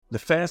The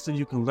faster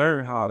you can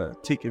learn how to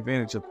take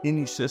advantage of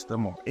any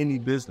system or any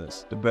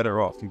business, the better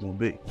off you're gonna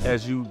be.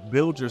 As you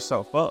build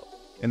yourself up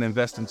and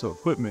invest into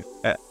equipment,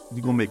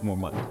 you're gonna make more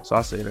money. So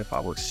I say that if I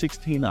work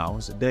 16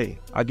 hours a day,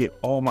 I get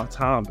all my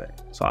time back.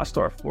 So I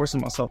start forcing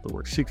myself to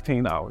work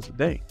 16 hours a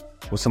day.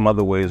 What's some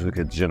other ways we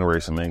could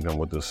generate some income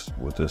with this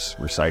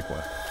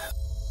recycling?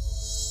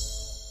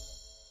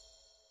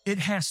 It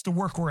has to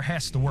work or it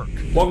has to work.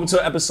 Welcome to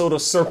an episode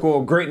of Circle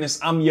of Greatness.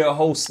 I'm your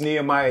host,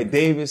 Nehemiah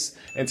Davis,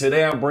 and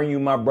today I'm bringing you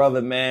my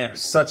brother, man.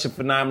 Such a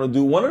phenomenal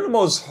dude. One of the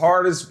most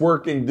hardest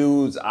working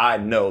dudes I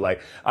know. Like,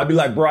 I'd be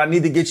like, bro, I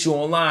need to get you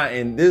online.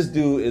 And this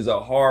dude is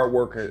a hard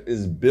worker,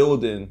 is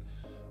building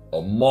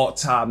a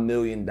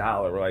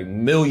multi-million-dollar, like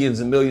millions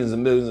and millions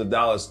and millions of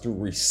dollars through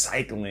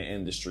recycling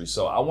industry.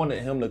 So I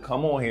wanted him to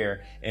come on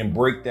here and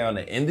break down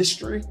the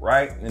industry,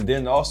 right? And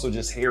then also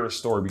just hear a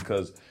story,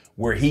 because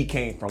where he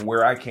came from,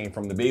 where I came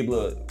from, to be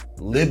able to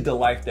live the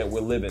life that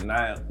we're living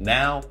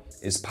now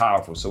is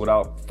powerful. So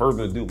without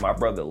further ado, my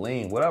brother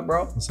Lean. What up,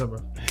 bro? What's up, bro?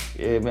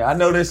 Yeah, man. I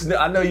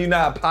know you're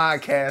not a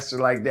podcaster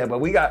like that,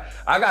 but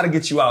I gotta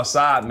get you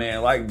outside,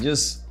 man. Like,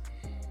 just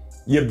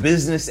your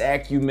business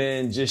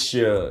acumen, just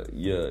your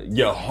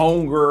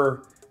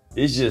hunger.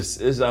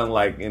 It's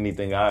unlike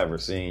anything I ever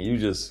seen.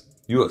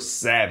 You a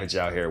savage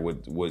out here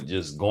with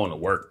just going to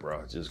work,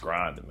 bro. Just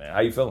grinding, man.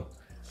 How you feeling?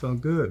 Feeling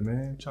good,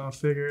 man. Trying to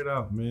figure it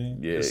out, man.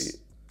 Yeah.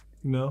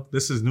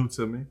 This is new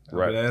to me. I've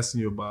been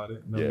asking you about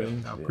it. Yeah. What I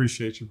mean? I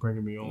appreciate you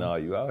bringing me on. No,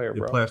 you out here,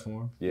 your bro.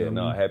 Platform.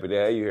 Yeah, happy to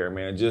have you here,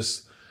 man.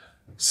 Just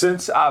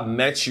since I've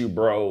met you,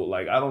 bro,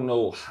 like, I don't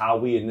know how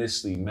we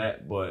initially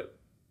met, but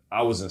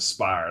I was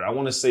inspired. I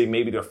want to say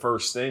maybe the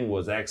first thing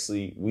was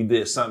actually we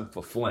did something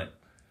for Flint.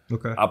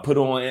 Okay. I put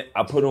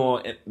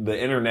on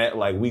the internet,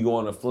 like, we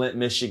going to Flint,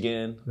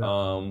 Michigan.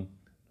 Yeah.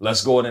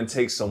 Let's go ahead and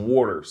take some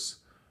waters.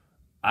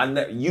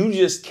 You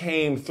just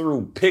came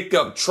through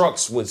pickup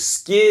trucks with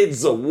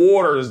skids of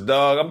waters,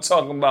 dog. I'm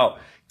talking about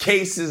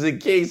cases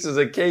and cases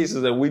and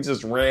cases, and we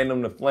just ran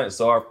them to Flint.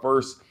 So our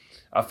first,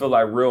 I feel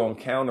like, real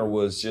encounter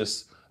was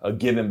just a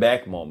giving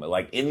back moment.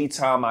 Like,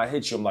 anytime I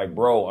hit you, I'm like,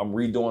 bro, I'm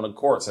redoing the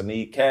courts. I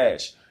need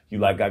cash. You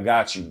like, I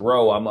got you,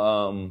 bro.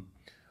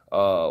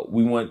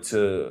 We went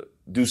to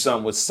do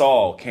something with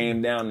Saul,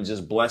 came down and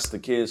just blessed the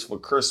kids for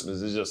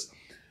Christmas. It's just,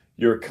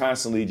 you're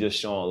constantly just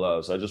showing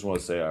love. So I just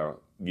want to say, I'll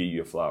give you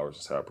your flowers.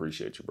 That's how I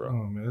appreciate you, bro.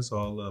 Oh, man, it's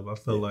all love. I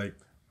feel like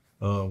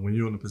when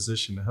you're in a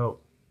position to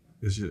help,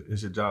 it's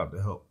your job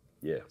to help.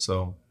 Yeah.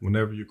 So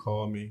whenever you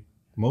call me,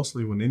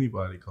 mostly when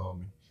anybody call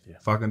me,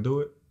 if I can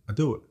do it, I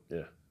do it. Yeah.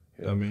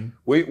 You know what I mean?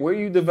 Where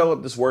you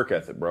develop this work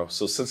ethic, bro?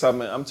 So since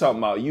I'm talking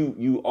about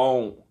you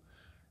own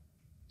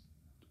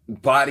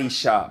body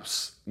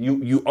shops,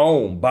 you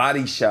own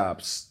body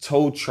shops,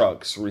 tow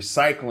trucks,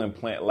 recycling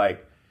plant.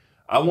 Like,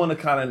 I want to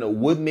kind of know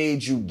what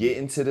made you get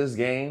into this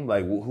game.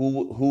 Like,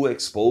 who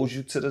exposed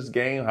you to this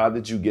game? How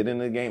did you get in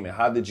the game, and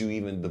how did you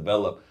even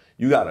develop?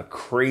 You got a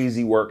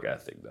crazy work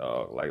ethic,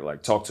 dog.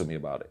 Like talk to me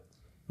about it.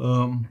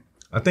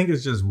 I think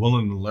it's just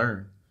willing to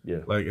learn. Yeah.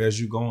 Like, as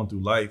you going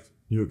through life,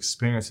 you're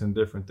experiencing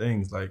different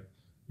things. Like,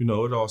 it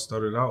all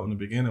started out in the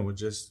beginning with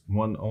just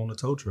one on a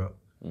tow truck.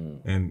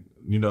 And,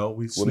 we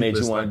What made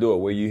you want to do it?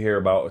 Where you hear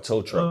about a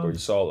tow truck or you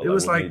saw it? It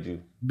was like,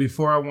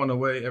 before I went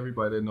away,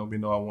 everybody that know me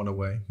know I went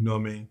away. You know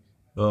what I mean?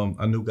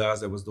 I knew guys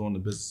that was doing the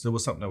business. It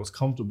was something that was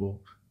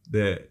comfortable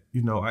that,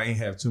 I ain't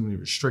have too many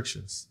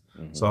restrictions.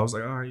 Mm-hmm. So I was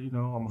like, all right, I'm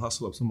going to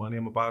hustle up some money.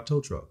 I'm going to buy a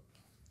tow truck.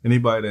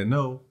 Anybody that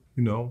know,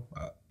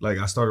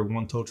 I started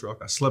one tow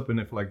truck. I slept in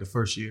it for like the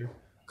first year,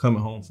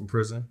 coming home from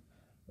prison.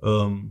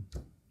 Wow,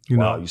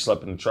 you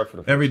slept in the truck for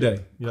the first every year?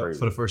 day, yeah,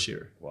 for the first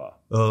year. Wow.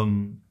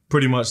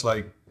 Pretty much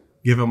like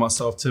giving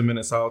myself 10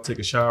 minutes out, take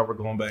a shower,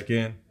 going back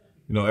in.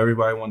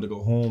 Everybody wanted to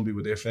go home, be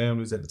with their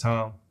families at the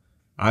time.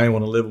 I didn't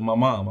want to live with my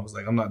mom. I was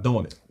like, I'm not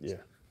doing it. Yeah.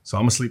 So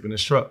I'm going to sleep in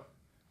this truck.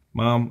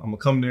 Mom, I'm going to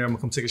come there. I'm going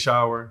to come take a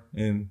shower.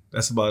 And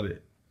that's about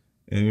it.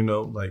 And,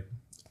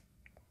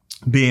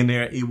 being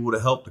there, able to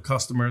help the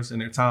customers in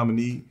their time of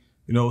need,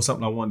 was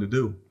something I wanted to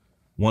do.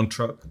 One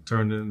truck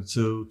turned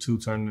into two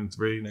turned into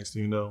three. Next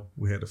thing you know,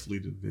 we had a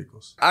fleet of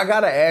vehicles. I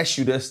got to ask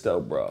you this,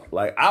 though, bro.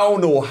 Like, I don't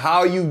know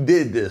how you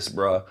did this,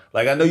 bro.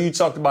 Like, I know you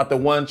talked about the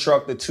one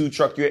truck, the two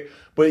truck you had,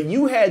 but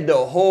you had the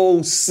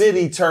whole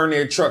city turn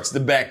their trucks to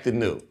back to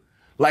new.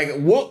 Like,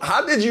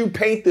 how did you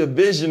paint the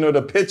vision or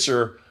the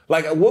picture?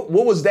 Like, what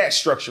was that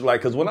structure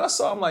like? Because when I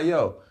saw, I'm like,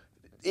 yo,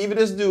 even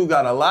this dude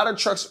got a lot of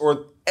trucks,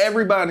 or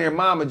everybody and their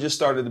mama just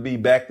started to be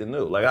back to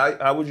new. Like,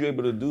 how was you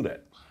able to do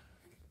that?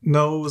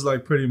 No, it was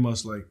like pretty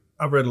much like,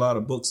 I read a lot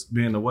of books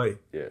being away.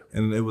 Yeah.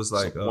 And it was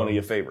like one of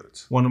your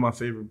favorites. One of my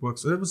favorite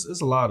books.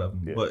 It's a lot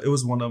of them, but it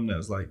was one of them that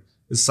was like,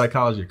 it's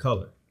Psychology of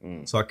Color.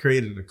 So I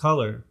created a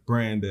color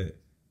brand that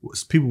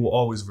people will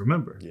always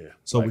remember. Yeah.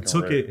 So we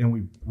took it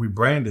and we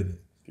branded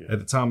it. Yeah. At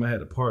the time I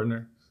had a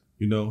partner,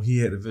 he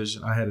had a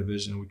vision, I had a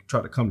vision. We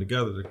tried to come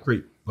together to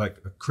create like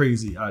a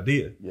crazy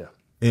idea. Yeah.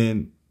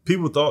 And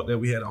people thought that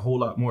we had a whole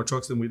lot more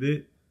trucks than we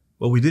did,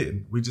 but we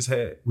didn't. We just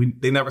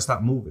they never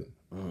stopped moving.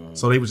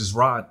 So they would just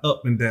ride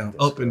up and down,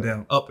 up and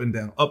down, up and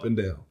down, up and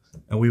down.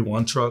 And we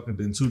 1 truck, and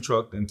then 2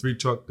 truck, then 3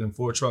 truck, then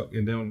 4 truck,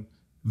 and then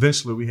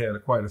eventually we had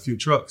quite a few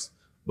trucks.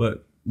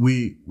 But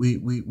we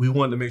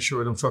wanted to make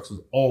sure them trucks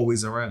was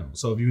always around.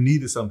 So if you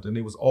needed something,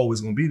 it was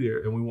always going to be there,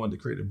 and we wanted to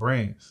create a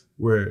brand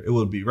where it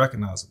would be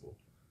recognizable.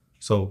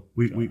 So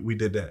we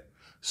did that.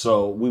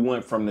 So we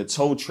went from the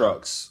tow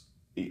trucks.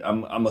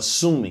 I'm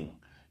assuming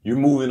you're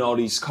moving all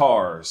these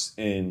cars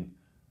and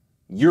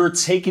you're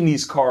taking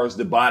these cars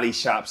to body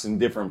shops in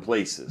different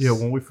places. Yeah,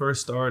 when we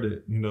first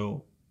started,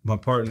 my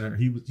partner,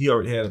 he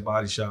already had a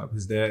body shop.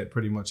 His dad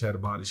pretty much had a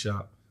body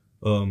shop,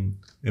 and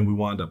we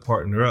wound up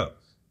partnering up.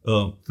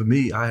 For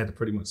me, I had to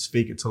pretty much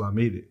fake it till I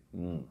made it.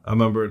 I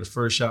remember the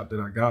first shop that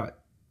I got,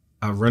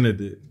 I rented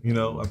it.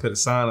 I put a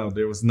sign out.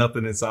 There was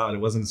nothing inside. It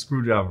wasn't a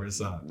screwdriver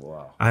inside.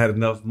 Wow. I had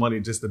enough money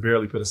just to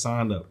barely put a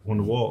sign up on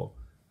the wall.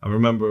 I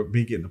remember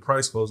me getting the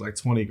price for it was like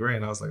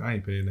 $20,000. I was like, I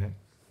ain't paying that.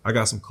 I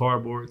got some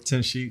cardboard,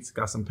 10 sheets,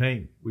 got some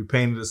paint. We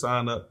painted the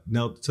sign up,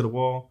 nailed it to the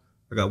wall.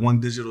 I got 1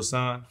 digital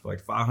sign for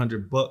like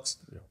 $500,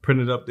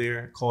 printed up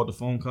there, called the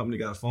phone company,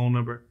 got a phone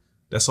number.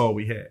 That's all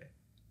we had.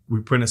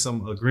 We printed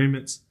some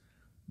agreements.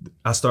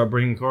 I started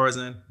bringing cars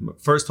in.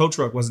 First tow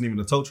truck wasn't even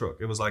a tow truck.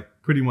 It was like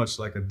pretty much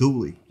like a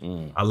dually.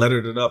 I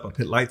lettered it up. I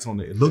put lights on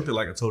it. It looked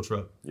like a tow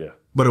truck,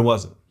 but it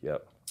wasn't.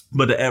 Yep.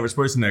 But the average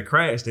person that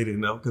crashed, they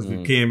didn't know because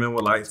we came in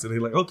with lights and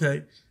they're like,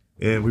 okay.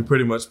 And we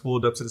pretty much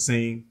pulled up to the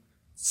scene,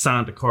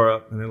 signed the car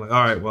up, and they're like,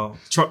 all right, well,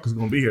 the truck is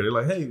going to be here. They're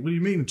like, hey, what do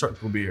you mean the truck's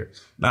going to be here?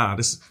 Nah,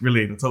 this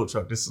really ain't a tow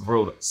truck. This is a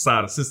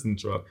roadside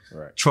assistance truck.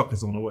 Right. Truck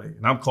is on the way.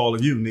 And I'm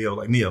calling you, Neil,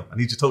 like, Neil, I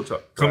need your tow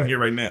truck. Come here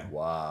right now.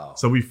 Wow.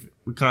 So we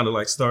kind of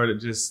like started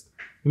just,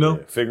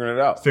 figuring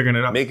it out.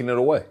 Making it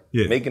away.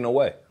 Yeah. Making a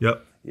way.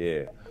 Yep.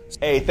 Yeah.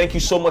 Hey, thank you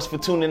so much for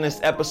tuning in this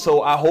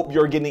episode. I hope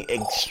you're getting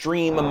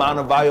extreme amount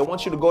of value. I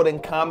want you to go ahead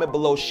and comment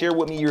below. Share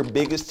with me your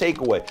biggest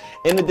takeaway.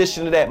 In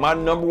addition to that, my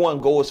number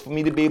one goal is for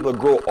me to be able to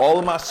grow all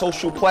of my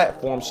social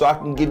platforms so I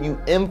can give you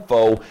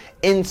info,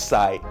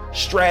 insight,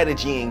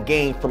 strategy, and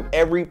game from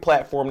every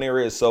platform there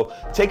is. So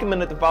take a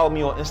minute to follow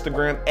me on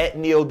Instagram at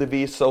Neil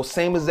DeViso.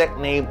 Same exact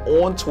name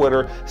on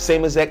Twitter,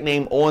 same exact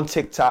name on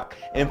TikTok,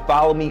 and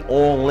follow me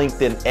on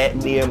LinkedIn at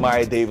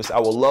Nehemiah Davis. I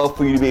would love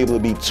for you to be able to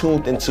be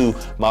tuned into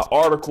my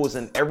articles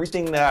and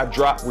everything that I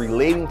drop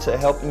relating to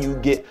helping you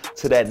get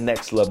to that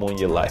next level in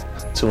your life.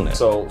 Tune in.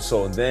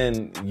 So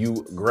then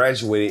you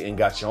graduated and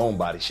got your own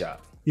body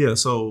shop. Yeah.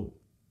 So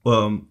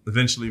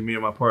eventually, me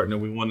and my partner,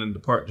 we went into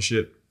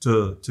partnership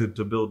to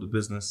build the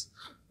business.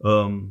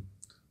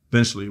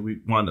 Eventually,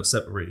 we wound up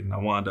separating. I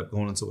wound up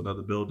going into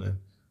another building.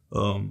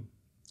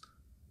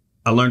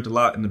 I learned a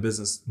lot in the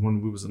business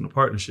when we was in the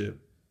partnership,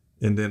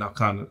 and then I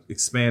kind of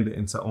expanded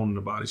into owning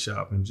the body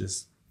shop and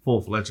just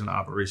full-fledged in the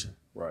operation.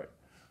 Right.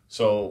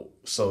 So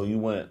you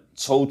went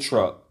tow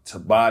truck to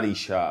body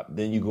shop,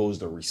 then you goes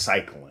to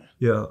recycling.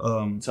 Yeah.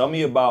 Tell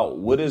me about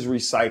what is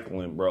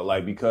recycling, bro?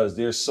 Like, because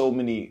there's so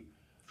many,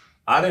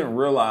 I didn't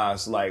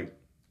realize, like,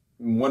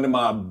 one of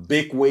my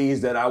big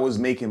ways that I was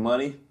making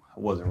money, I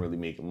wasn't really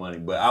making money,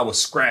 but I was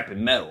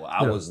scrapping metal.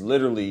 I was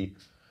literally,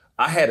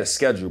 I had a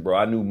schedule, bro.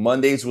 I knew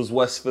Mondays was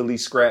West Philly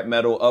scrap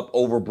metal up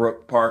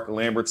Overbrook Park,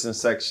 Lamberton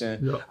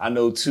section. Yep. I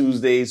know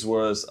Tuesdays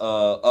was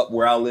up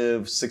where I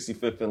live,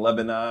 65th and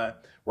Lebanon.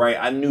 Right,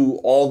 I knew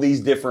all these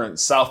different,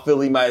 South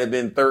Philly might have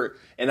been third,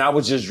 and I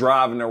was just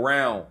driving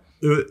around.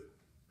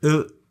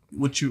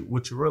 What you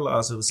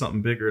realize, it was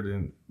something bigger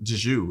than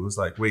just you. It was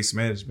like waste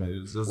management.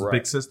 It was a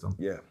big system.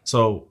 Yeah.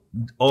 So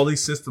all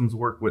these systems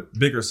work with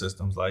bigger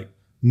systems like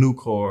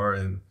Nucor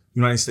and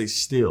United States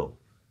Steel.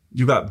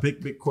 You got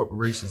big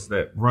corporations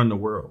that run the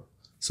world.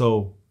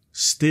 So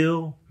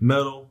steel,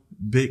 metal,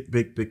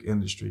 big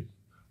industry.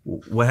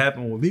 What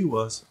happened with me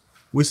was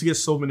we used to get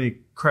so many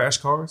crash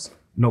cars,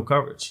 no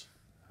coverage.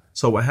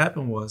 So what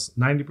happened was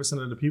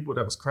 90% of the people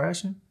that was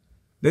crashing,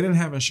 they didn't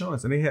have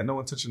insurance and they had no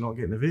intention on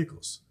getting the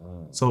vehicles.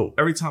 So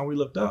every time we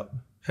looked up,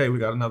 hey, we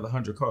got another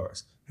 100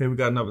 cars. Hey, we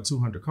got another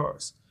 200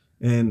 cars.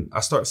 And I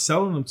started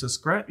selling them to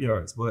scrap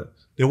yards, but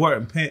they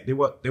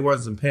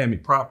wasn't paying me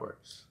proper.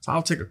 So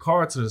I'll take a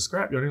car to the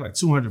scrap yard, they're like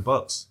 $200,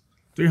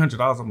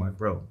 $300. I'm like,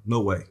 bro,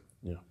 no way.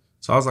 Yeah.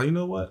 So I was like, you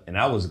know what? And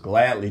I was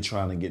gladly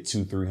trying to get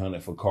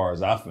 $200-$300 for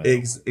cars I found.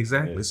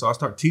 Exactly. Yeah. So I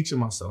start teaching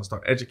myself, I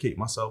start educating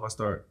myself, I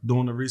start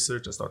doing the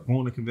research, I start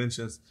going to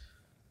conventions,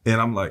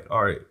 and I'm like,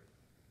 all right,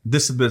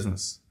 this is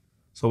business.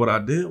 So what I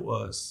did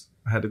was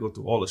I had to go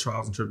through all the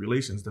trials and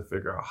tribulations to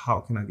figure out how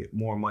can I get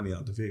more money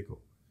out of the vehicle.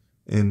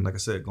 And like I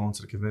said, going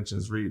to the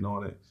conventions, reading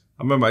on it.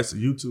 I remember I used to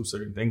YouTube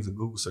certain things and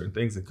Google certain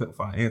things and couldn't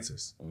find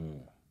answers.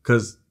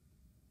 Because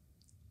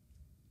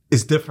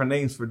it's different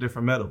names for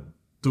different metal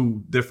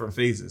through different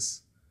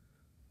phases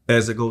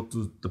as it go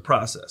through the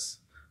process.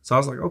 So I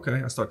was like,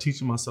 okay, I started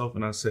teaching myself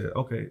and I said,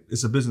 okay,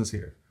 it's a business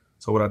here.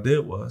 So what I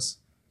did was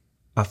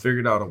I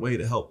figured out a way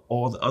to help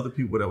all the other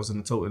people that was in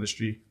the tow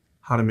industry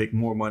how to make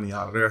more money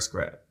out of their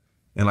scrap.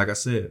 And like I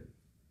said,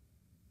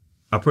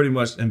 I pretty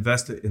much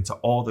invested into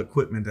all the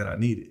equipment that I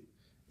needed.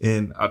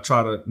 And I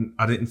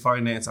didn't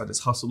finance, I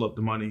just hustled up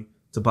the money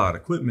to buy the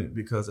equipment,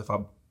 because if I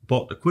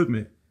bought the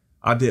equipment,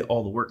 I did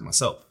all the work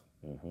myself.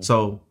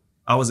 So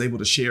I was able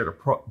to share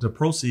the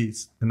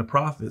proceeds and the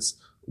profits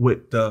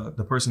with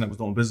the person that was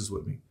doing business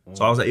with me.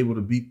 So I was able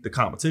to beat the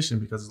competition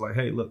because it's like,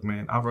 hey, look,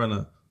 man, I run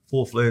a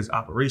full-fledged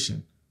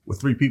operation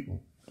with 3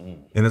 people.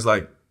 And it's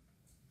like,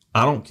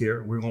 I don't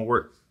care. We're going to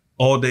work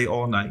all day,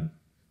 all night,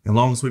 as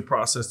long as we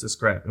process the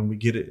scrap and we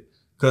get it.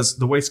 Because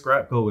the way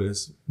scrap go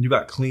is you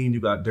got clean,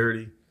 you got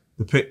dirty.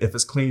 If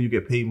it's clean, you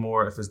get paid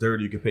more. If it's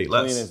dirty, you get paid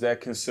less. Clean, is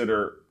that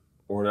considered,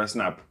 or that's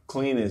not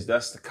clean?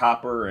 That's the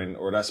copper,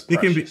 or that's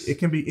precious? It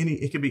can be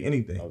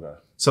anything. Okay.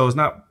 So it's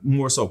not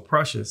more so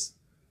precious.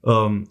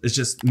 It's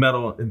just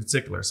metal in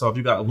particular. So if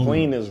you got aluminum,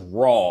 Clean is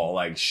raw,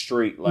 like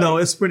straight. Like, no,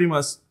 it's pretty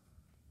much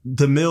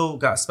the mill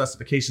got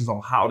specifications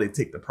on how they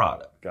take the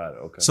product. Got it.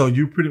 Okay. So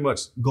you pretty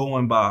much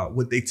going by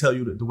what they tell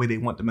you the way they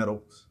want the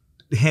metal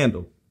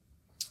handled.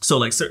 So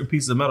like certain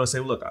pieces of metal say,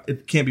 well, look,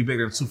 it can't be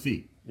bigger than 2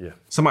 feet. Yeah.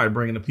 Somebody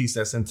bringing a piece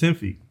that's in 10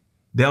 feet.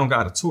 They don't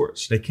got a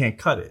torch. They can't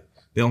cut it.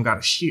 They don't got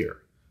a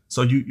shear.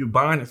 So you're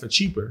buying it for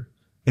cheaper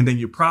and then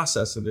you're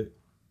processing it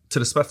to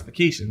the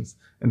specifications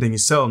and then you're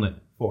selling it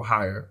for a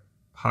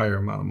higher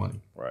amount of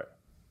money. Right.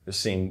 This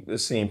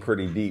seemed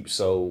pretty deep.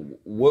 So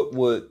what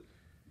would,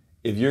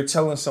 if you're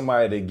telling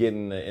somebody to get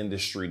in the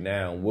industry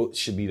now, what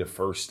should be the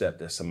first step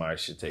that somebody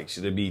should take?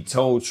 Should it be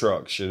tow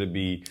truck? Should it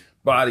be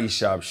body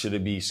shop? Should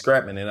it be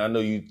scrapping? And I know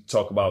you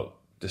talk about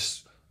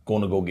this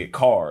going to go get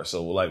cars.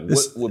 So like, what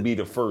would be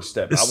the first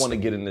step? I want to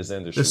get in this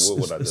industry.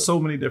 What would I do? It's so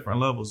many different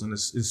levels and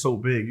it's so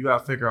big. You got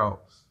to figure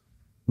out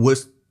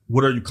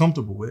what are you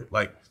comfortable with?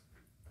 Like,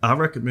 I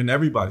recommend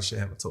everybody should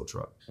have a tow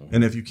truck.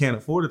 And if you can't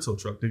afford a tow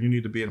truck, then you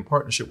need to be in a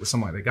partnership with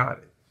somebody that got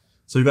it.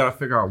 So you got to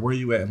figure out where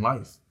you at in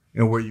life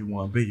and where you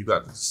want to be. You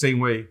got the same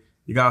way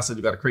you guys said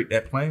you got to create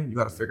that plan. You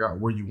got to figure out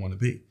where you want to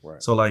be.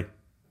 Right. So like,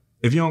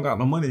 if you don't got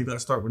no money, you got to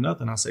start with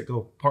nothing. I say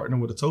go partner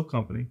with a tow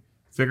company.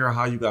 Figure out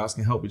how you guys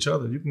can help each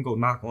other. You can go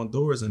knock on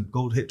doors and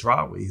go hit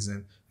driveways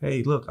and,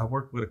 hey, look, I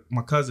work with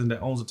my cousin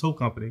that owns a tow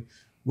company.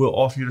 We'll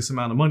offer you this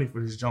amount of money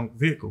for this junk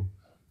vehicle.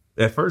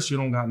 At first, you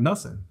don't got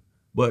nothing,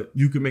 but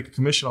you can make a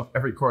commission off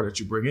every car that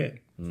you bring in.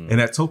 And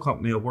that tow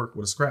company will work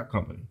with a scrap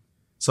company.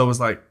 So it's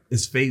like,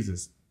 it's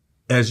phases.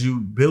 As you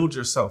build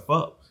yourself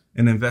up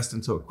and invest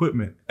into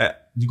equipment,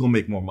 you're going to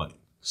make more money.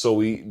 So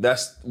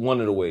that's one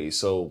of the ways.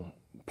 So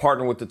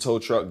partner with the tow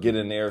truck, get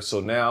in there. So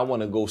now I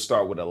want to go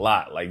start with a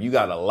lot. Like you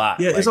got a lot.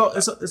 Yeah, like,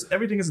 it's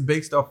everything is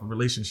based off of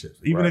relationships.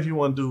 Even if you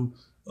want to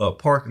do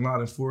parking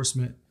lot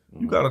enforcement,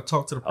 you got to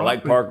talk to the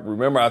property. I like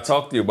remember I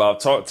talked to you about,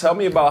 tell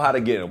me about how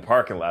to get in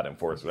parking lot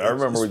enforcement. I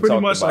remember we talked about it.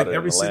 Pretty much like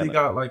every city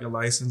got like a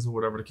license or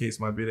whatever the case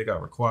might be. They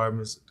got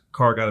requirements.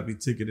 Car got to be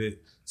ticketed.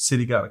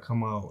 City got to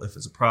come out. If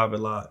it's a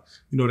private lot,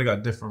 they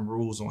got different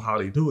rules on how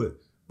they do it.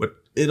 But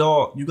you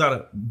got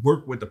to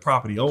work with the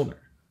property owner.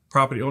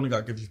 Property owner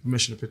got to give you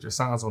permission to put your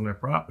signs on their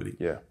property.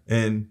 Yeah.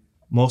 And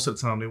most of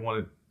the time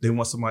they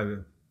want somebody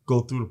to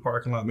go through the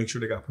parking lot, make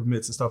sure they got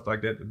permits and stuff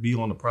like that to be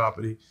on the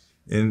property.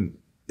 And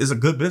it's a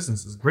good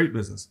business. It's a great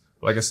business.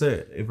 Like I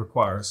said, it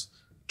requires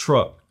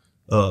truck,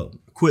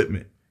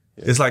 equipment.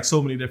 Yeah. It's like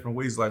so many different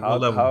ways. Like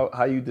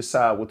how you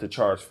decide what to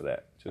charge for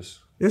that?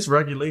 It's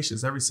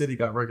regulations. Every city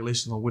got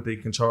regulations on what they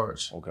can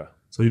charge. Okay.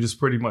 So you just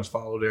pretty much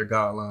follow their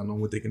guideline on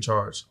what they can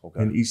charge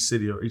in each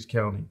city or each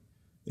county.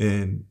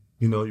 And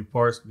you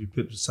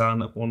put the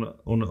sign up on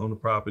the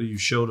property, you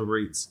show the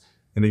rates,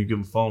 and then you give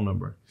them a phone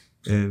number.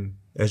 And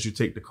as you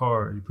take the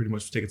car, you pretty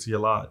much take it to your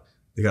lot.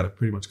 They got to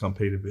pretty much come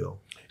pay the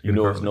bill.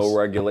 There's no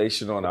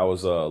regulation on. I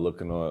was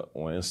looking on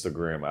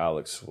Instagram.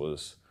 Alex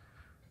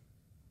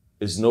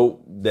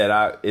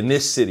in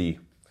this city,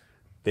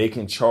 they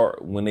can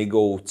charge when they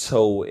go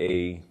tow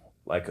a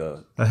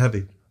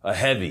heavy. A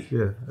heavy.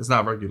 Yeah, it's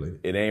not regulated.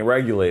 It ain't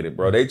regulated,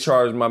 bro. They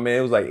charged my man.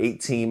 It was like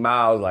 18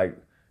 miles, like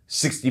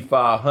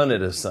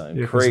 6,500 or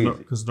something. Crazy.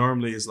 Because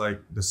normally it's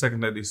like the second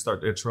that they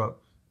start their truck,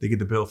 they get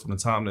the bill from the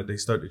time that they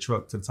start the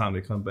truck to the time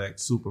they come back.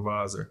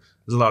 Supervisor.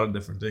 There's a lot of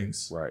different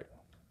things. Right.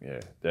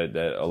 Yeah.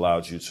 That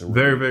allows you to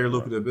very, very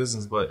lucrative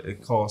business, but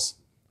it costs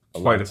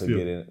quite a few.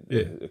 Get in. Yeah.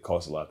 It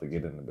costs a lot to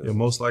get in the business. Yeah,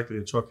 most likely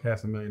a truck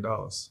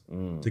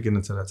 $500,000 to get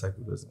into that type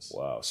of business.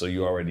 Wow. So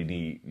you already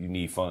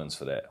need funds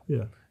for that.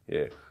 Yeah.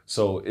 Yeah.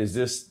 So is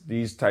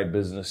these type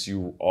business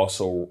you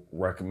also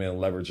recommend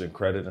leveraging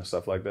credit and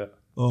stuff like that?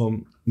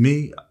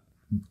 Me,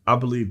 I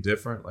believe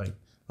different. Like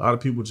a lot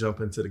of people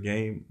jump into the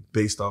game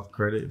based off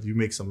credit. If you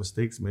make some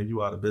mistakes, man,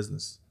 you out of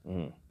business.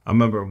 I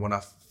remember when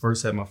I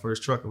first had my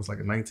first truck, it was like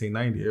in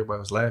 1990. Everybody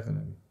was laughing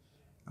at me.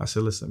 I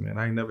said, listen, man,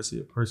 I ain't never see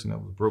a person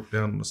that was broke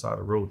down on the side of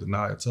the road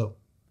deny a tow.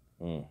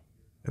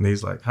 And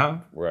he's like, huh?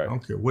 Right. I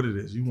don't care what it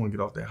is. You want to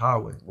get off that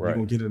highway. Right. You're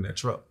going to get in that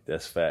truck.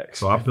 That's facts.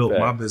 So I built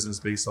my business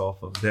based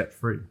off of debt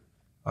free.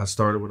 I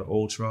started with an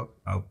old truck.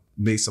 I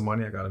made some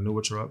money. I got a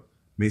newer truck.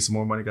 Made some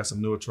more money, got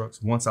some newer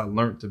trucks. Once I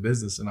learned the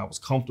business and I was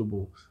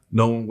comfortable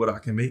knowing what I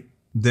can make,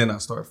 then I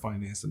started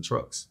financing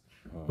trucks.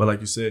 But like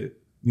you said,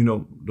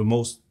 the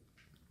most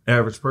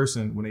average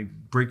person, when they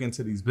break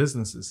into these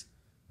businesses,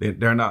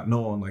 they're not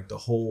knowing like the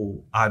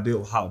whole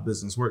ideal how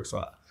business works.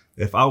 So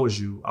if I was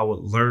you, I would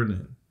learn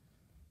it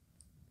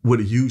with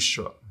a used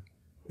truck.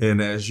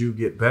 And as you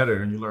get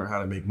better and you learn how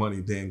to make money,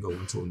 then go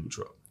into a new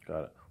truck.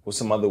 Got it. What's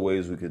some other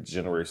ways we could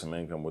generate some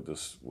income with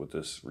this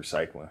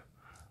recycling?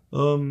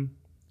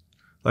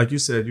 Like you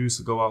said, you used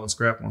to go out and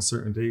scrap on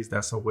certain days.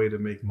 That's a way to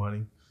make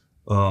money.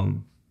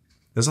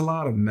 There's a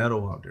lot of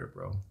metal out there,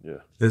 bro. Yeah.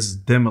 There's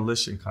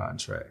demolition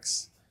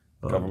contracts,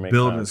 Government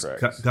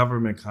contracts.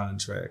 government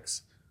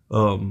contracts.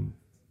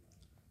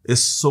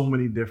 It's so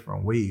many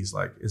different ways.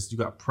 Like you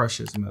got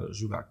precious metals,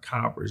 you got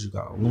coppers, you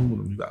got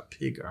aluminum, you got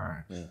pig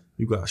iron,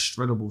 you got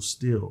shreddable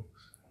steel.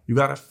 You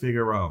got to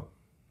figure out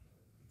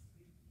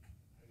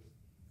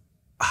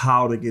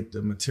how to get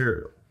the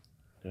material.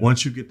 Yeah.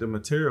 Once you get the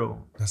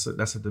material, that's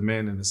a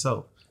demand in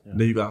itself. Yeah.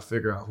 Then you got to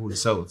figure out who to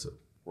sell it to.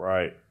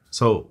 Right.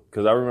 So,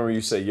 because I remember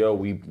you said, "Yo,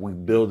 we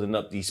building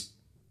up these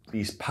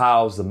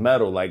piles of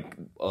metal, like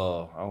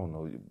I don't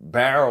know,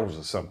 barrels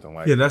or something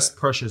like." Yeah, that's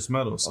precious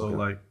metal. So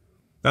like,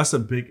 that's a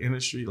big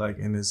industry. Like,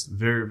 and it's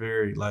very,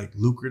 very like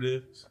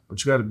lucrative.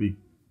 But you got to be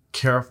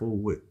careful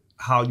with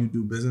how you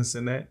do business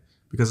in that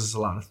because there's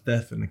a lot of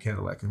theft in the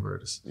Cadillac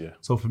converters. Yeah.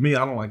 So for me,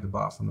 I don't like to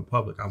buy from the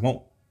public. I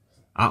won't.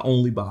 I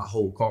only buy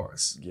whole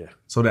cars. Yeah.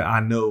 So that I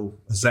know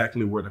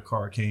exactly where the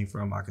car came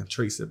from. I can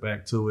trace it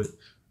back to it.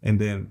 And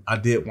then I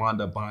did wind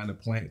up buying a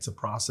plant to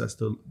process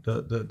the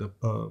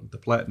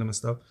platinum and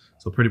stuff.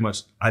 So pretty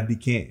much I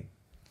decant.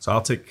 So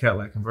I'll take a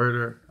Cadillac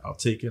converter. I'll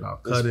take it. I'll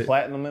cut it.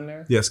 Platinum in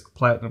there? Yes,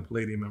 platinum,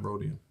 palladium, and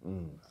rhodium.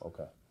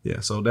 Okay. Yeah.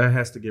 So that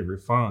has to get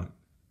refined.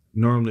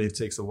 Normally it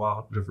takes a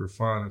while to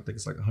refine. I think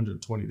it's like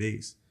 120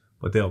 days,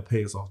 but they'll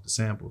pay us off the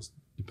samples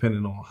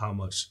depending on how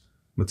much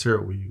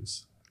material we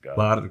use. A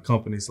lot of the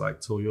companies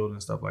like Toyota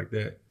and stuff like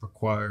that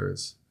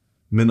requires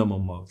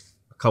minimum of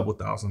a couple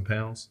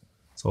 £1,000.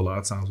 So a lot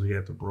of times we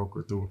have to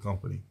broker through a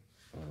company,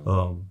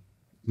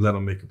 let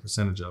them make a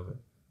percentage of it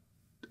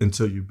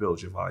until you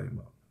build your volume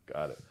up.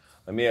 Got it.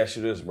 Let me ask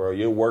you this, bro.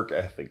 Your work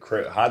ethic,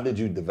 how did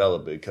you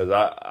develop it? Because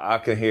I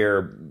can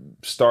hear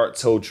start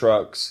tow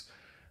trucks,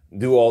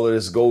 do all of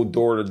this, go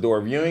door to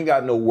door. If you ain't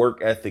got no work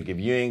ethic, if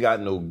you ain't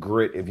got no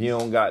grit, if you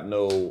don't got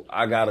no,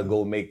 I got to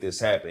go make this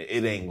happen,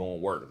 it ain't going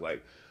to work.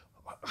 Like,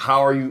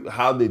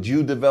 how did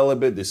you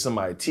develop it? Did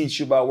somebody teach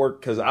you about work?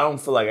 Because I don't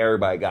feel like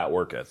everybody got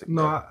work ethic.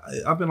 No,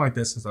 I've been like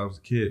that since I was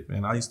a kid,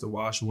 man. I used to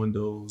wash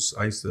windows.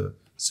 I used to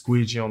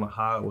squeegee on the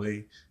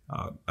highway.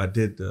 I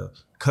did the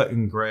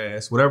cutting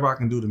grass, whatever I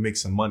can do to make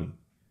some money.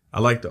 I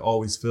like to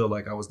always feel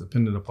like I was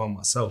dependent upon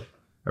myself.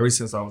 Ever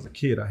since I was a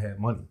kid, I had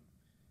money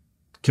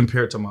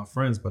compared to my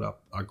friends, but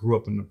I grew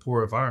up in a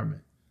poor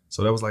environment.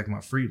 So that was like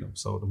my freedom.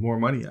 So the more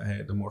money I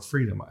had, the more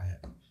freedom I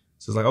had.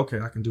 So it's like,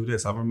 okay, I can do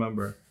this. I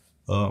remember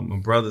my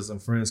brothers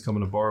and friends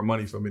coming to borrow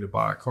money from me to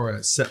buy a car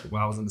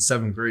when I was in the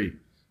 7th grade.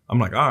 I'm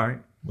like, all right,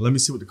 well, let me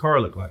see what the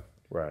car looked like.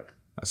 Right.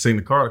 I seen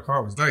the car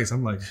was nice.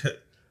 I'm like,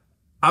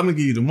 I'm gonna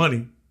give you the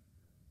money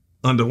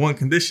under one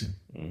condition.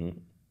 Mm-hmm.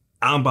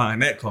 I'm buying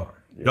that car.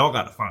 Yeah. Y'all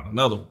got to find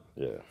another one.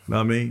 Yeah. You know what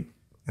I mean?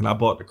 And I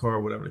bought the car,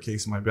 whatever the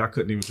case might be. I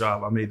couldn't even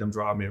drive. I made them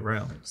drive me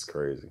around. It's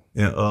crazy.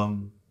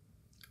 And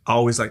I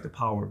always liked the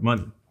power of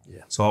money.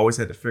 Yeah. So I always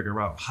had to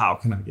figure out how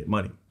can I get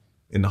money.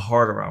 And the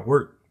harder I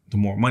worked, the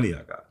more money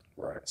I got.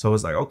 Right. So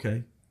it's like,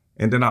 okay.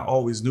 And then I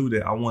always knew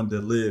that I wanted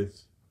to live.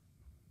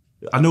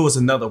 I knew it was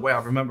another way.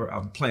 I remember I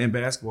was playing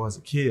basketball as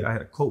a kid. I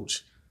had a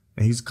coach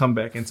and he's come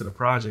back into the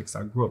projects.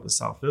 I grew up in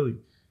South Philly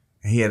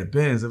and he had a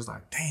Benz. It was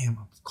like, damn,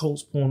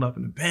 coach pulling up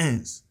in the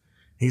Benz.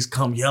 He's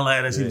come yell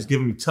at us. Yeah. He was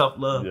giving me tough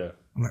love. Yeah.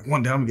 I'm like,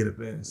 one day I'm gonna get a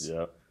Benz.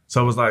 Yeah.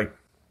 So it was like,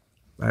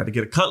 I had to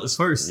get a Cutlass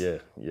first. Yeah.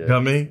 Yeah. You know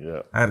what I mean?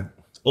 Yeah. I had an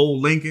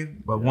old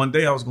Lincoln, but one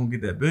day I was gonna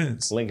get that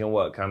Benz. Lincoln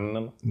what?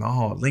 Continental?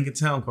 No, Lincoln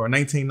Town Car,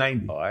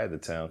 1990. Oh, I had the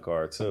Town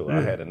Car too. Yeah.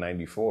 I had a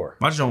 94.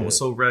 My joint was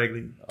so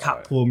raggedy.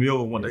 Cop pulled me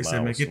over one day.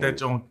 Said, man, get that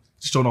joint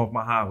off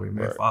my highway,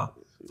 man. Right.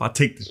 If I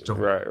take this joint.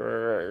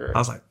 Right. I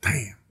was like,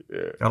 damn.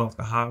 Yeah. Got off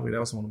the highway. That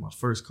was one of my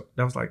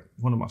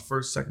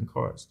first second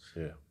cars.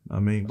 Yeah. I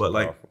mean, but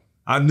like, powerful.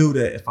 I knew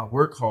that if I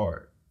work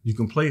hard, you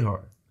can play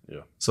hard.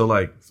 Yeah. So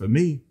like for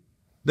me,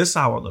 this is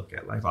how I look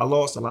at life. I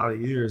lost a lot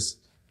of years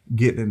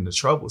getting into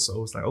trouble.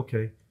 So it's like,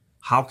 okay,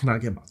 how can I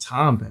get my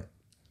time back?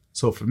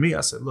 So for me,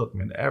 I said, look,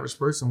 man, the average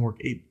person work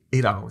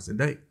eight hours a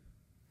day.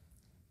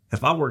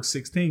 If I work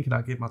 16, can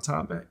I get my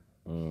time back?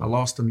 I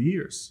lost them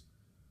years.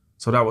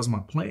 So that was my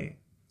plan.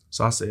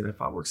 So I said,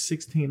 if I work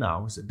 16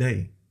 hours a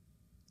day,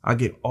 I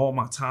get all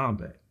my time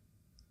back.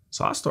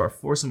 So I started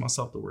forcing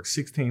myself to work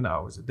 16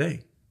 hours a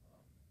day.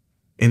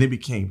 And it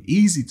became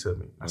easy to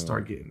me. I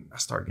started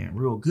getting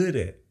real good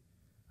at it.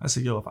 I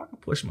said, yo, if I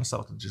could push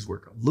myself to just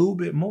work a little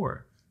bit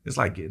more, it's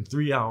like getting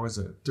 3 hours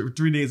of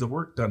 3 days of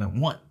work done in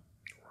one.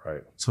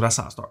 Right. So that's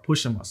how I start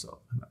pushing myself.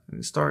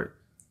 And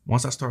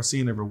once I start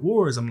seeing the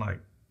rewards, I'm like,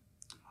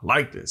 I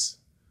like this.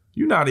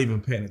 You're not even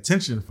paying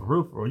attention for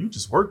real. You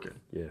just working.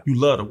 Yeah. You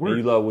love to work. And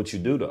you love what you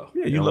do though.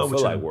 Yeah, you love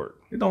what you do. It don't feel like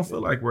work. It don't feel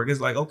like work. It's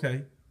like,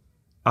 okay,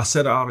 I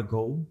set out a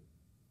goal.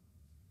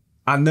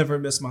 I never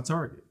miss my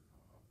target.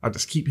 I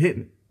just keep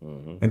hitting it.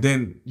 Mm-hmm. And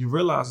then you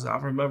realize, I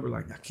remember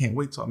like, I can't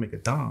wait till I make a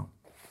dime.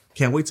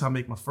 Can't wait till I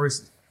make my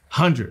first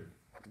 100.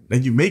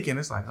 Then you make it, and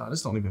it's like, oh,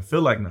 this don't even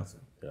feel like nothing.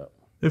 Yeah.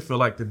 It feel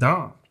like the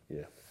dime.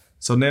 Yeah.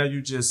 So now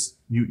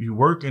you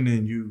working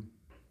and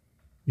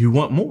you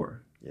want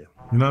more. Yeah.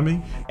 You know what I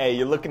mean? Hey,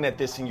 you're looking at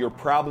this and you're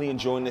probably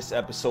enjoying this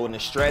episode and the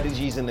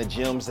strategies and the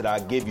gems that I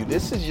give you.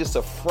 This is just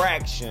a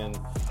fraction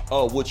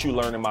of what you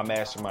learn in my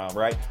mastermind,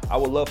 right? I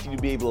would love for you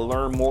to be able to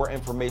learn more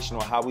information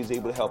on how he's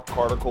able to help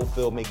Carter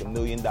Cofield make $1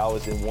 million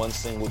in one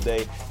single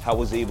day, how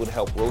he's able to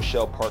help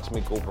Rochelle Parks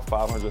make over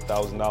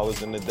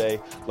 $500,000 in a day,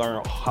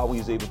 learn how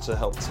he's able to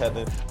help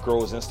Tevin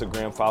grow his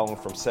Instagram following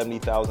from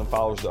 70,000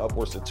 followers to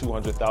upwards to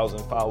 200,000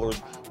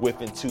 followers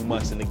within 2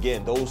 months. And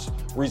again, those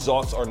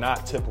results are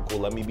not typical,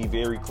 let me be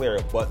very clear,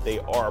 but they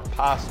are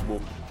possible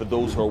for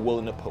those who are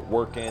willing to put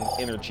work in,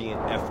 energy, and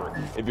effort.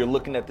 If you're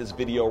looking at this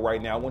video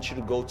right now, I want you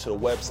to go to the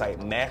website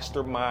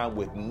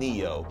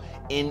mastermindwithneo,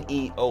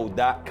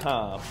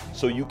 NEO.com,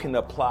 so you can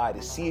apply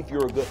to see if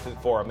you're a good fit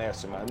for our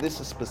mastermind. This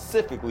is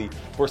specifically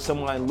for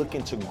someone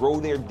looking to grow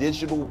their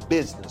digital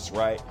business,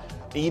 right?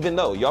 Even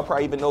though, y'all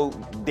probably even know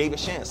David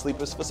Shan,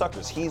 Sleepers for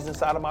Suckers. He's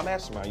inside of my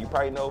mastermind. You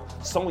probably know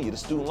Sonya, the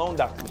student loan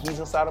doctor. He's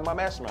inside of my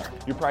mastermind.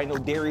 You probably know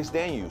Darius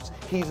Daniels.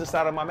 He's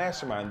inside of my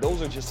mastermind.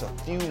 Those are just a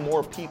few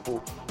more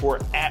people who are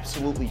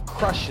absolutely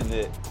crushing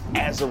it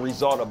as a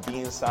result of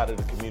being inside of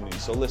the community.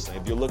 So listen,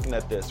 if you're looking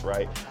at this,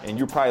 right, and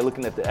you're probably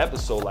looking at the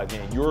episode like,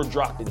 man, you're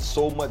dropping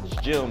so much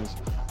gems,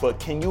 but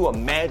can you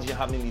imagine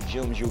how many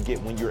gems you'll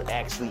get when you're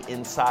actually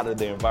inside of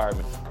the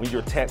environment, when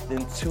you're tapped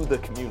into the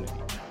community?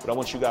 What I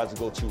want you guys to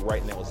go to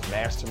right now is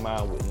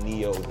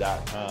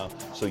mastermindwithneo.com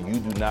so you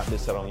do not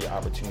miss out on your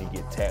opportunity to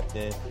get tapped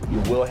in.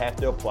 You will have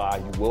to apply,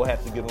 you will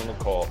have to get on the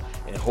call,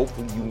 and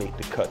hopefully you make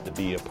the cut to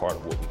be a part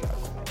of what we got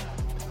going on.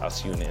 I'll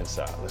see you on the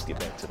inside. Let's get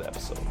back to the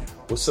episode.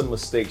 What's some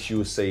mistakes you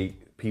would say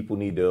people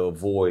need to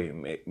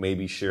avoid?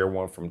 Maybe share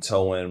one from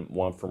towing,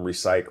 one from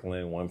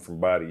recycling, one from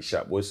body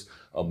shop. What's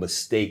a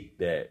mistake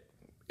that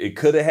it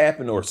could have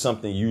happened or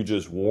something you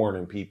just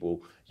warning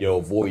people, yo,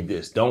 avoid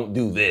this. Don't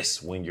do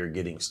this when you're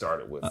getting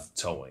started with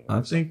towing.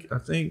 I think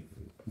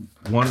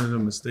one of the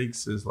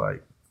mistakes is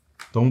like,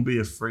 don't be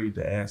afraid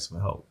to ask for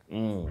help.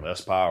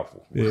 That's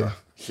powerful. Yeah.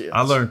 Yes.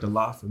 I learned a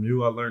lot from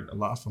you. I learned a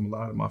lot from a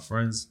lot of my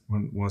friends.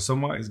 When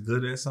somebody's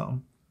good at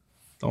something,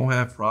 don't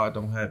have pride,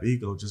 don't have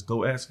ego. Just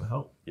go ask for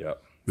help.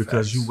 Yep.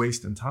 Because you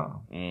wasting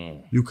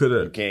time. You could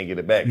have. You can't get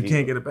it back. You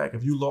can't get it back.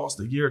 If you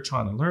lost a year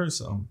trying to learn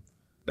something,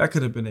 that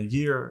could have been a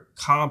year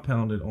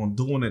compounded on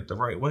doing it the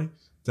right way.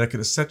 That could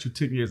have set you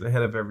 10 years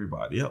ahead of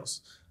everybody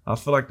else. I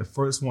feel like the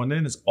first one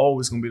in is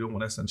always going to be the one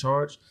that's in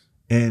charge,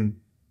 and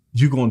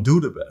you're going to do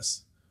the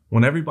best.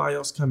 When everybody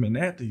else come in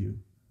after you,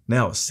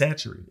 now it's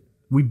saturated.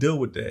 We deal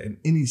with that in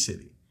any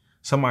city.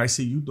 Somebody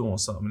see you doing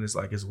something, and it's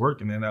like it's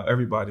working, and now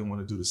everybody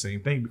want to do the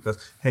same thing because,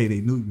 hey, they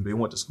knew you. They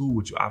went to school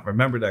with you. I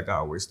remember that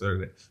guy where he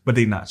started it, but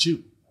they not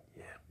you.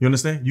 Yeah. You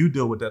understand? You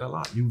deal with that a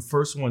lot. You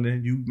first one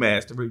in, you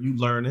master it, you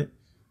learn it,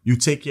 you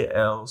take your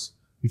L's.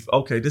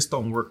 Okay, this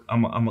don't work.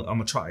 I'm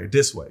gonna try it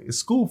this way. It's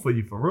school for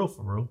you, for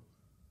real.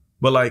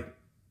 But like,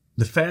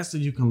 the faster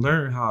you can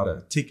learn how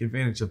to take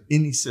advantage of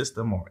any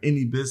system or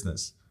any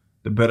business,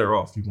 the better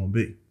off you're gonna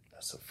be.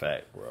 That's a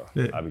fact, bro.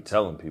 Yeah. I be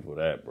telling people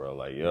that, bro.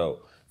 Like, yo,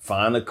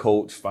 find a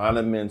coach, find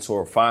a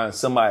mentor, find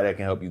somebody that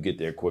can help you get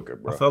there quicker,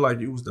 bro. I felt like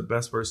you was the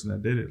best person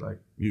that did it. Like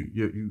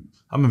you.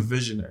 I'm a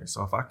visionary,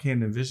 so if I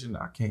can't envision,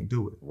 I can't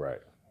do it.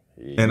 Right.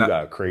 Yeah, you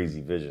got a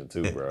crazy vision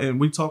too, bro. And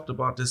we talked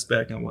about this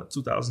back in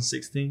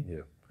 2016?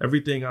 Yeah.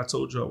 Everything I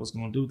told you I was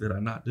gonna do, did I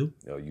not do?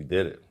 Yo, you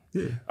did it.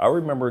 Yeah. I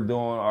remember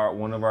doing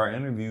one of our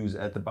interviews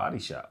at the body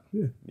shop.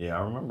 Yeah. Yeah,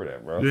 I remember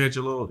that, bro. You had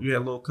a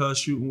little cuz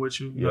shooting with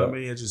you. You know what I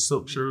mean? You had your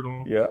silk shirt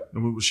on. Yeah.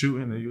 And we were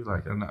shooting, and you was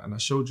like, and I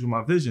showed you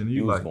my vision. And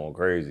You was like, going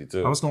crazy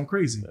too. I was going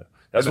crazy. Yeah.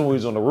 That's when we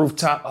was on the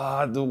rooftop.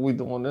 We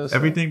doing this.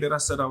 Everything that I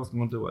said I was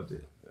gonna do, I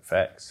did.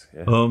 Facts.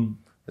 Yeah.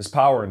 There's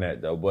power in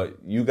that though, but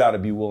you got to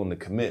be willing to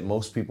commit.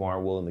 Most people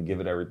aren't willing to give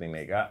it everything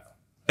they got.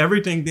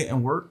 Everything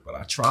didn't work, but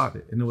I tried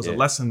it, and it was a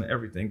lesson to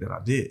everything that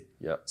I did.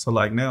 Yep. So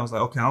like now it's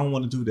like, okay, I don't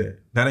want to do that.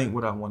 That ain't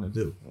what I want to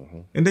do.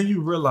 And then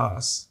you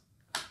realize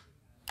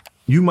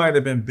you might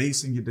have been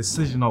basing your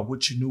decision on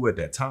what you knew at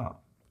that time.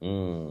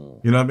 You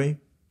know what I mean?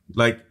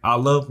 Like, I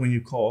love when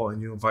you call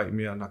and you invite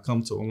me and I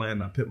come to Atlanta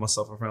and I put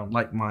myself around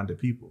like-minded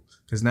people,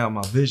 because now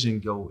my vision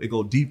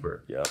go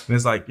deeper. Yep. And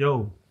it's like,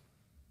 yo,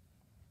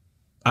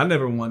 I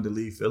never wanted to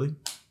leave Philly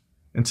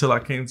until I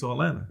came to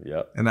Atlanta.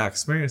 Yep. And I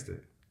experienced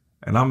it.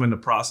 And I'm in the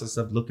process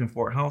of looking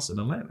for a house in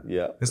Atlanta.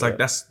 Yeah. It's like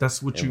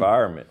that's what you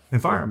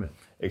environment.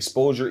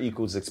 Exposure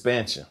equals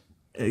expansion.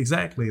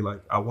 Exactly.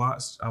 Like I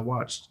watched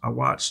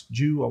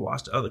you, I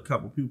watched the other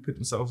couple people put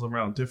themselves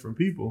around different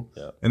people.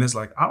 Yep. And it's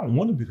like, I don't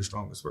want to be the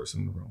strongest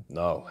person in the room.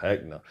 No,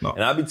 heck no.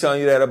 And I be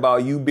telling you that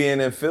about you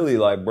being in Philly.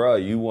 Like, bro,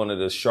 you one of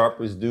the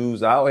sharpest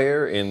dudes out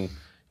here, and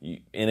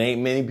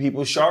ain't many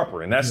people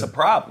sharper. And that's a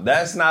problem.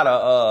 That's not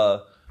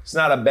it's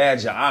not a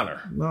badge of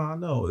honor. No, I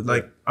know.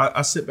 Like,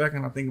 I sit back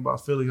and I think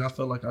about Philly. I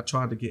felt like I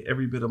tried to get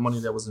every bit of money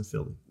that was in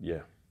Philly.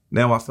 Yeah.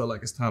 Now I feel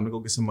like it's time to go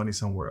get some money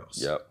somewhere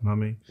else. Yep. You know what I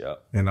mean?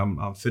 Yep. And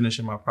I'm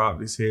finishing my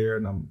properties here,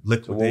 and I'm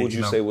liquidating. So what would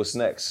you say what's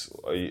next?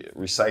 Are you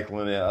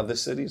recycling in other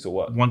cities or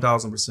what?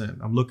 1,000%.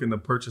 I'm looking to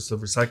purchase a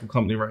recycle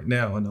company right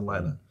now in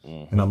Atlanta.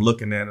 And I'm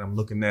looking at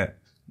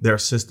their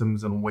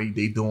systems and the way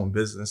they doing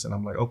business. And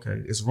I'm like,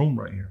 okay, it's room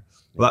right here.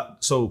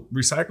 So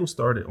recycle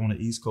started on the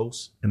East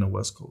Coast and the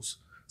West Coast.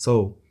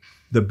 So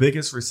the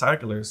biggest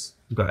recyclers,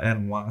 you got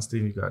Adam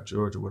Weinstein, you got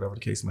George, or whatever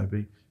the case might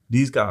be.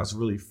 These guys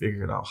really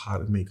figured out how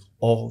to make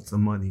all the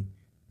money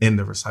in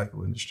the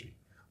recycle industry.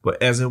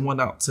 But as it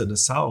went out to the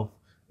South,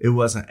 it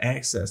wasn't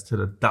access to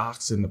the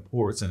docks and the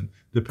ports. And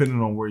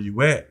depending on where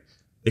you at,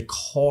 it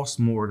costs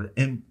more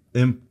to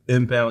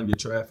inbound your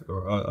traffic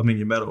or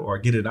your metal or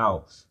get it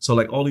out. So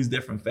like all these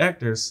different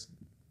factors,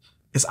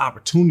 it's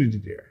opportunity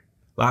there.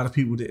 A lot of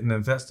people didn't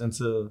invest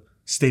into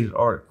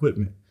state-of-the-art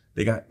equipment.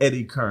 They got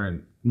eddy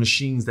current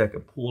machines that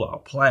could pull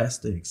out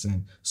plastics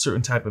and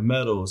certain type of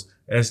metals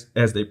as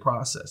they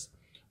process.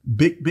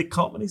 Big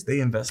companies, they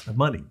invest the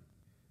money.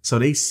 So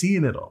they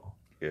seeing it all.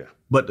 Yeah.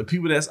 But the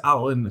people that's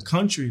out in the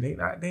country,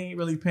 they ain't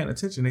really paying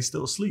attention. They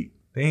still sleep.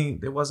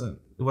 There wasn't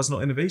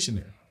no innovation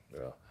there.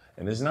 Yeah.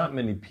 And there's not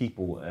many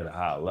people at a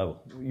high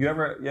level. You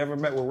ever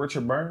met with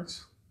Richard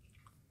Burns?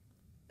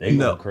 They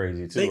go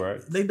crazy too,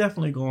 right? They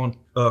definitely going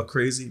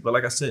crazy. But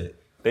like I said,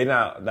 they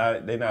not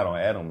on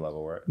Adam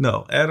level, right?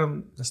 No,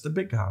 Adam, that's the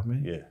big guy,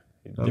 man.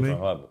 Yeah,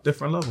 different level.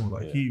 Different level.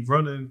 Like he's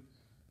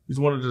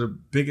one of the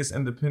biggest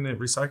independent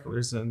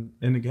recyclers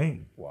in the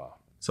game. Wow.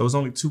 So it's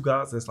only two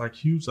guys that's like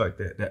huge like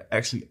that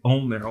actually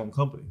own their own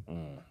company,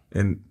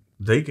 and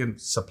they can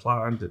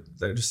supply.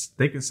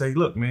 They can say,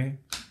 look, man,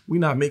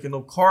 we're not making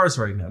no cars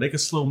right now. They can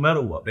slow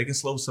metal up. They can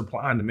slow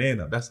supply and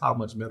demand up. That's how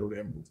much metal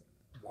they're moving.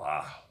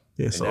 Wow.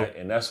 Yeah,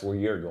 and that's where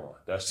you're going.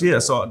 That's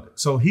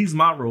so he's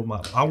my role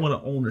model. I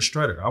want to own a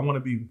shredder. I want to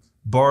be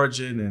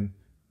barging and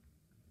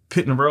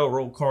pitting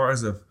railroad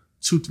cars of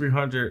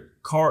 200-300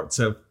 carts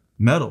of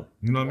metal.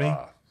 You know what I mean?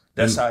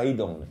 That's how he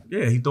doing it.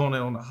 Yeah, he doing it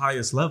on the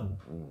highest level.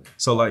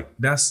 So like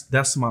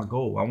that's my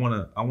goal.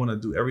 I wanna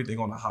do everything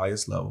on the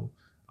highest level.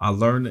 I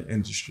learned the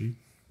industry.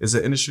 It's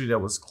an industry that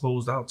was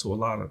closed out to a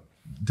lot of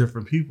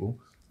different people.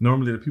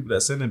 Normally the people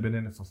that's in it been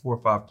in it for 4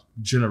 or 5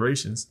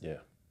 generations. Yeah.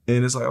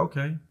 And it's like,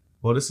 okay,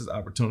 well, this is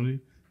opportunity.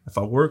 If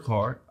I work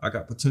hard, I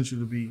got potential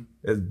to be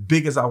as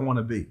big as I want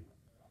to be.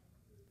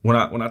 When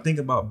I think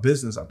about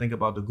business, I think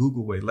about the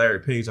Google way. Larry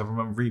Page, I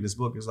remember reading this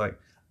book. It's like,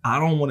 I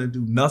don't want to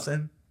do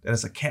nothing that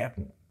has a cap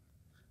on.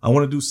 I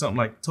want to do something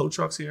like tow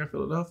trucks here in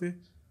Philadelphia.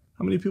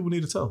 How many people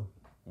need a tow?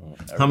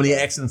 How many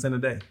accidents in a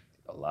day?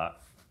 A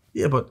lot.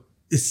 Yeah, but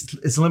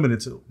it's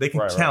limited to. They can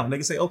count. Right. They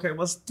can say, okay,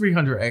 what's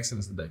 300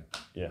 accidents a day?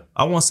 Yeah.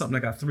 I want something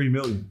that got 3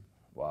 million.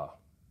 Wow.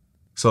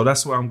 So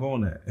that's where I'm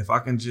going at. If I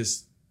can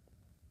just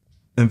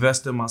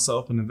invest in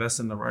myself and invest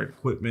in the right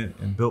equipment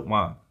and build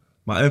my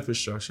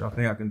infrastructure, I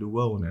think I can do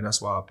well in there.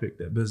 That's why I picked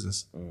that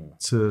business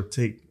to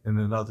take in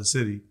another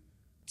city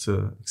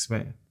to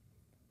expand.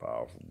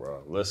 Powerful,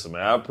 bro. Listen,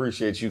 man, I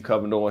appreciate you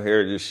coming on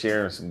here, just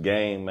sharing some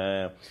game,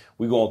 man.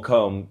 We gonna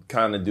come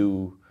kind of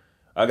do.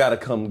 I gotta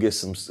come get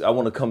some. I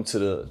want to come to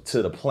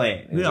the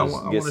plant. And I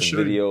want to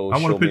show you. I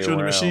want a picture of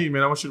the machine,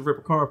 man. I want you to rip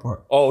a car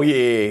apart. Oh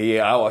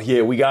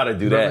yeah. We gotta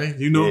do that. Right?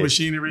 You know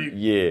machinery.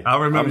 Yeah. I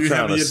remember you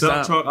having your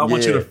dump truck. I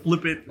want you to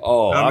flip it.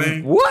 Oh,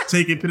 what?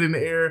 Take it, put it in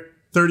the air,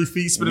 30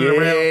 feet, spin it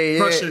around,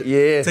 crush it.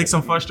 Yeah. Take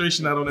some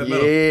frustration out on that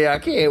metal. Yeah, I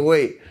can't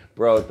wait.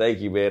 Bro, thank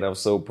you, man. I'm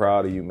so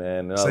proud of you,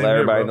 man. And I'll let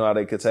everybody know how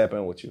they can tap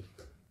in with you.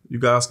 You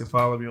guys can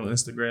follow me on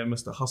Instagram,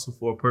 Mr. Hustle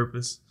for a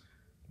Purpose.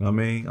 You know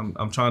what I mean?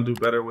 I'm trying to do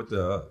better with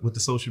the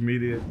social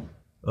media.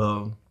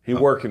 He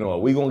working on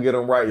it. We gonna get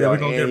him right, y'all.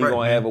 Yeah, and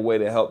gonna have a way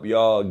to help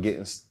y'all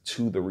get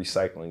to the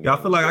recycling. Yeah,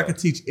 I feel like I can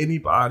teach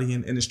anybody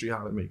in the industry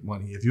how to make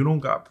money. If you don't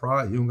got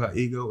pride, you don't got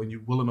ego, and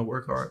you're willing to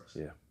work hard,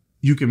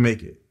 you can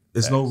make it.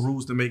 There's no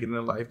rules to make it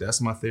in life.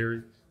 That's my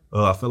theory.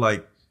 I feel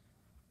like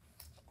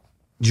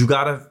you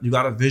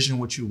gotta vision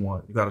what you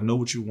want. You gotta know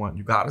what you want.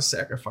 You gotta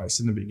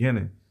sacrifice in the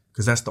beginning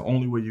because that's the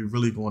only way you're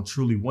really going to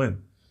truly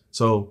win.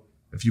 So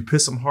if you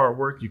put some hard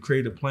work, you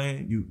create a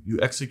plan, you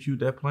execute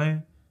that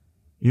plan,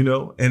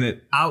 and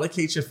it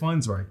allocates your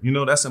funds right.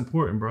 That's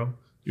important, bro.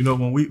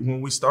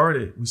 When we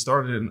started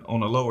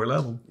on a lower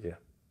level. Yeah.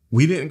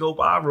 We didn't go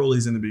buy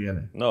rollies in the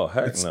beginning. No,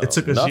 heck no. It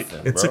took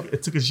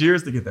us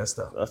years to get that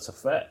stuff. That's a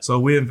fact. So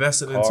we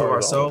invested into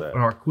ourselves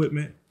and our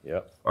equipment.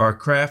 Yep. Our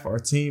craft, our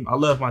team. I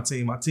love my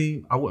team. My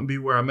team, I wouldn't be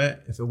where I'm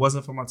at if it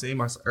wasn't for my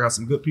team. I got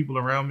some good people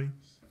around me.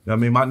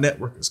 My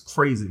network is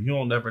crazy. You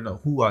don't never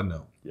know who I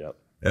know. Yep.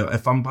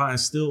 If I'm buying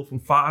steel from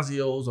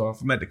Fazio's or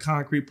if I'm at the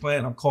concrete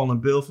plant, I'm calling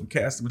Bill from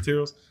Casting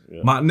Materials.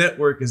 Yep. My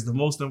network is the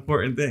most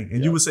important thing.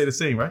 And you would say the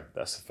same, right?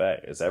 That's a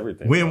fact. It's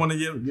everything. We in one of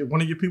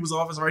your people's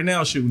office right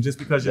now shooting just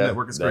because your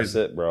network is crazy.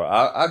 That's it, bro.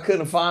 I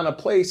couldn't find a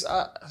place.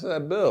 I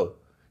said, Bill,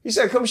 he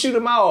said, come shoot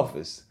in my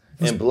office.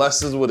 And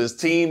bless us with his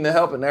team to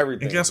help and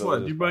everything. And guess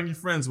what? You bring your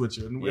friends with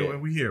you. And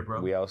we here,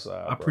 bro. We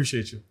outside. I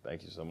appreciate you.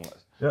 Thank you so much.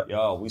 Yep.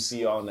 Y'all, we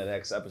see y'all in the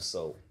next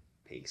episode.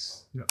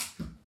 Peace. Yep.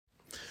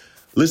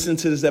 Listening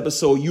to this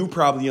episode, you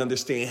probably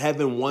understand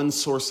having one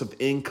source of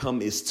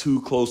income is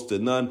too close to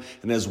none.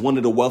 And as one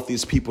of the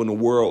wealthiest people in the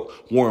world,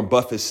 Warren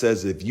Buffett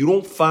says, if you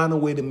don't find a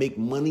way to make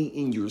money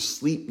in your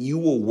sleep, you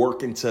will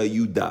work until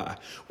you die.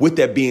 With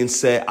that being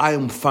said, I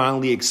am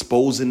finally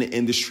exposing the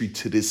industry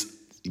to this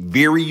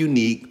very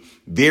unique,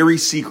 very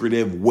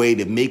secretive way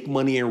to make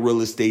money in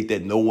real estate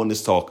that no one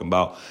is talking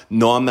about.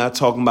 No, I'm not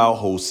talking about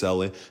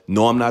wholesaling.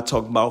 No, I'm not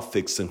talking about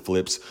fix and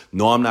flips.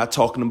 No, I'm not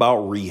talking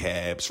about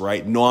rehabs,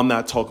 right? No, I'm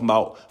not talking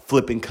about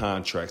flipping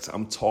contracts.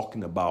 I'm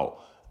talking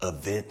about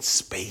event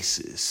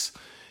spaces.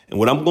 And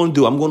what I'm going to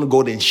do, I'm going to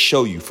go there and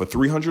show you for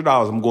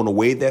 $300. I'm going to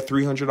waive that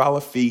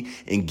 $300 fee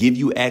and give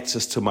you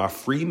access to my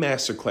free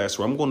masterclass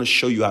where I'm going to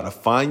show you how to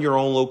find your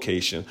own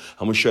location.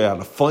 I'm going to show you how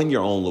to fund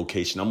your own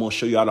location. I'm going to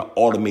show you how to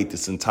automate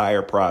this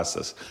entire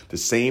process. The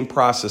same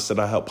process that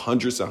I help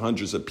hundreds and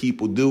hundreds of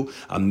people do,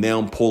 I'm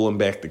now pulling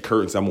back the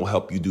curtains. I'm going to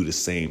help you do the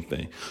same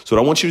thing. So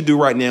what I want you to do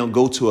right now,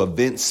 go to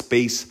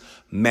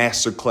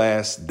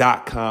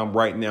eventsspacemasterclass.com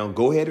right now.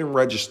 Go ahead and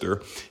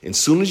register. And as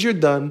soon as you're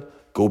done,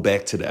 go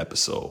back to the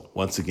episode.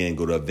 Once again,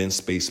 go to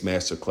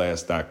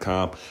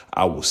eventsspacemasterclass.com.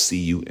 I will see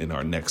you in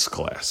our next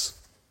class.